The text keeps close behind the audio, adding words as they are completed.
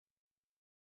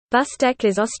Bustech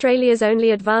is Australia's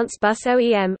only advanced bus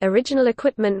OEM original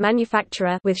equipment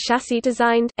manufacturer with chassis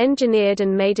designed, engineered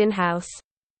and made in-house.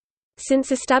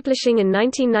 Since establishing in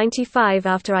 1995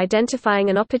 after identifying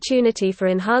an opportunity for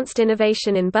enhanced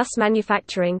innovation in bus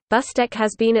manufacturing, Bustech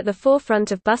has been at the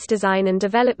forefront of bus design and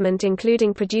development,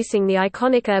 including producing the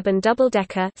iconic urban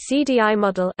double-decker (CDI)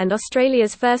 model and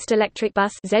Australia's first electric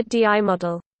bus (ZDI)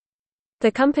 model.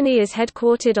 The company is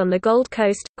headquartered on the Gold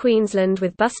Coast, Queensland,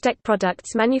 with Bustech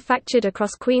products manufactured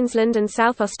across Queensland and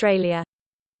South Australia.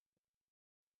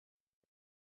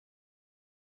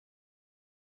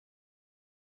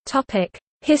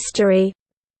 History.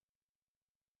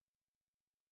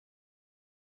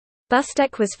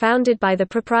 Bustech was founded by the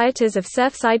proprietors of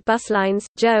Surfside Bus Lines,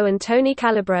 Joe and Tony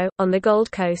Calabro, on the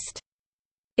Gold Coast.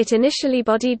 It initially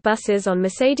bodied buses on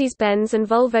Mercedes-Benz and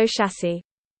Volvo chassis.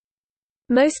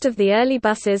 Most of the early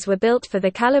buses were built for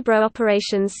the Calabro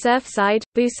operations Surfside,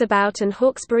 Boosabout and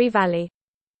Hawkesbury Valley.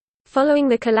 Following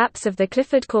the collapse of the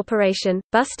Clifford Corporation,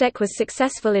 Bustech was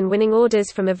successful in winning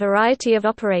orders from a variety of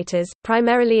operators,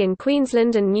 primarily in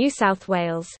Queensland and New South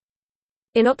Wales.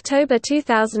 In October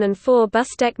 2004,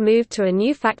 Bustech moved to a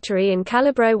new factory in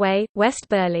Calabro Way, West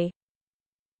Burleigh.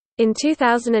 In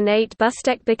 2008,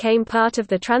 Bustech became part of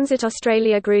the Transit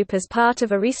Australia Group as part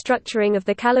of a restructuring of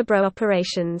the Calabro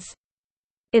operations.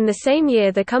 In the same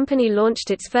year, the company launched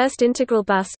its first integral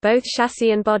bus, both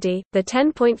chassis and body, the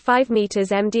 10.5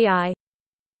 meters MDI.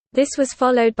 This was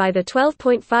followed by the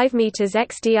 12.5 meters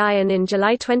XDI and in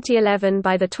July 2011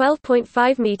 by the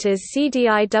 12.5 meters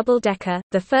CDI double-decker,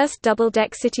 the first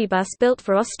double-deck city bus built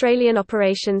for Australian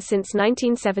operations since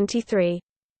 1973.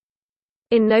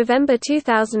 In November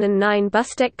 2009,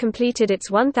 Bustech completed its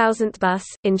 1,000th bus.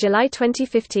 In July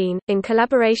 2015, in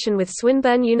collaboration with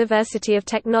Swinburne University of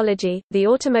Technology, the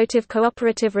Automotive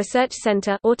Cooperative Research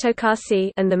Centre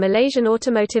and the Malaysian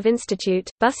Automotive Institute,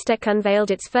 Bustech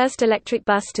unveiled its first electric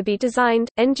bus to be designed,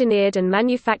 engineered and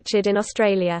manufactured in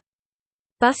Australia.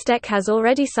 Bustech has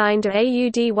already signed a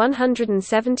AUD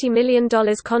 $170 million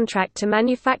contract to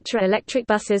manufacture electric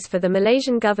buses for the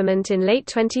Malaysian government in late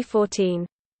 2014.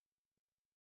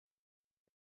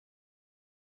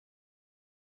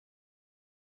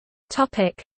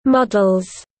 Models.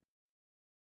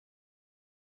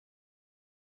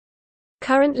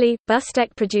 Currently,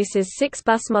 Bustech produces 6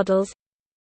 bus models: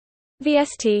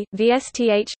 VST,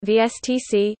 VSTH,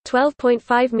 VSTC,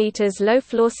 12.5 meters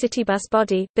low-floor city bus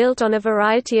body, built on a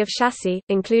variety of chassis,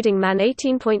 including MAN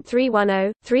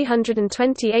 18.310,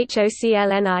 320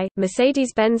 HOCLNI,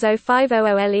 Mercedes-Benz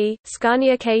 0500LE,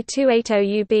 Scania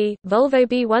K280UB, Volvo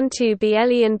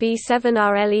B12BLE and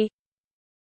B7RLE.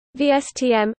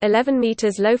 VSTM, 11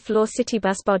 meters low-floor city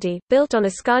bus body, built on a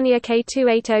Scania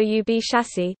K280UB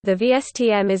chassis. The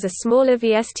VSTM is a smaller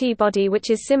VST body which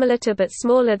is similar to but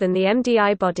smaller than the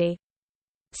MDI body.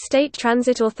 State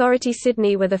Transit Authority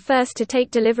Sydney were the first to take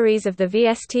deliveries of the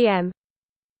VSTM.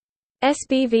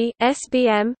 SBV,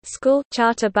 SBM, school,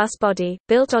 charter bus body,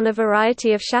 built on a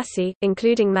variety of chassis,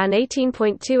 including MAN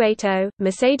 18.280,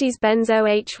 Mercedes-Benz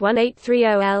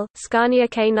OH1830L, Scania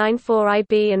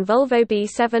K94IB and Volvo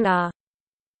B7R.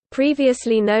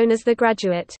 Previously known as the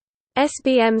Graduate.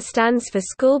 SBM stands for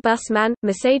School Bus MAN,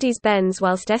 Mercedes-Benz,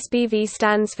 whilst SBV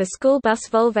stands for School Bus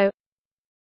Volvo.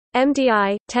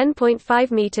 MDI,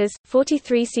 10.5 meters,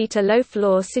 43-seater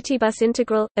low-floor citybus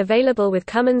integral, available with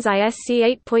Cummins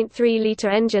ISC 8.3-liter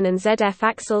engine and ZF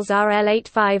axles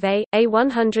RL85A,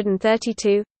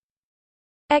 A132.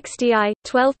 XDI,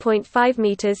 12.5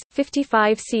 meters,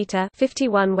 55-seater,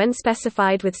 51 when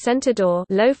specified with center door,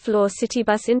 low-floor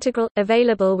citybus integral,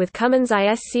 available with Cummins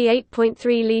ISC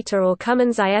 8.3-liter or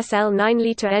Cummins ISL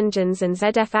 9-liter engines and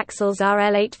ZF axles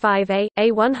RL85A,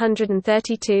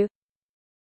 A132.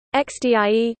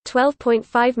 XDIE,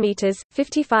 12.5 meters,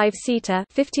 55-seater,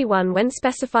 51 when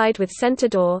specified with center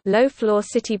door, low-floor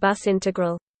city bus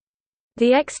integral.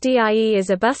 The XDIE is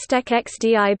a Bustech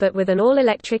XDI but with an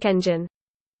all-electric engine.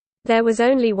 There was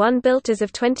only one built as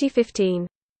of 2015.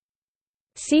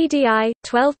 CDI,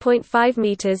 12.5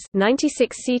 meters,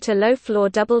 96-seater low-floor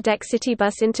double-deck city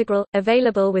bus integral,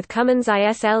 available with Cummins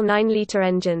ISL 9-liter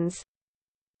engines.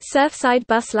 Surfside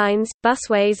Bus Lines,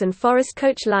 Busways and Forest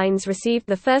Coach Lines received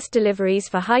the first deliveries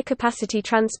for high-capacity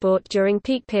transport during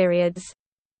peak periods.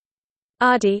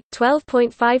 ADI,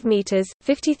 12.5 meters,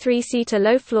 53-seater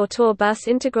low-floor tour bus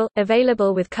integral,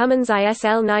 available with Cummins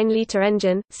ISL 9-liter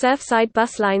engine. Surfside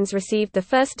Bus Lines received the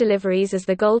first deliveries as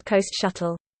the Gold Coast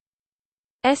Shuttle.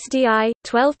 SDI,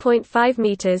 12.5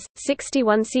 meters,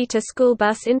 61-seater school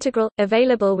bus integral,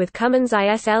 available with Cummins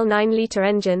ISL 9-liter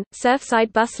engine.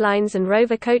 Surfside Bus Lines and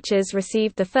Rover Coaches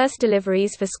received the first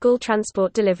deliveries for school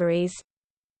transport deliveries.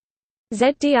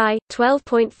 ZDI,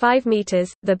 12.5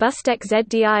 meters. The Bustech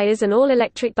ZDI is an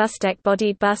all-electric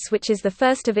Bustech-bodied bus which is the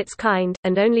first of its kind,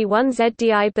 and only one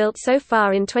ZDI built so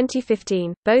far in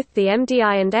 2015. Both the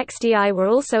MDI and XDI were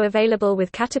also available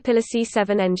with Caterpillar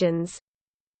C7 engines.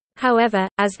 However,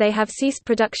 as they have ceased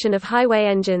production of highway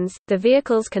engines, the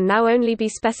vehicles can now only be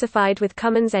specified with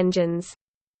Cummins engines.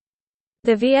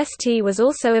 The VST was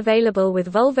also available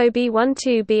with Volvo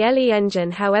B12B LE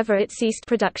engine, however it ceased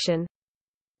production.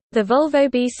 The Volvo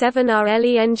B7R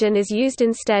LE engine is used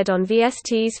instead on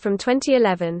VSTs from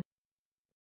 2011.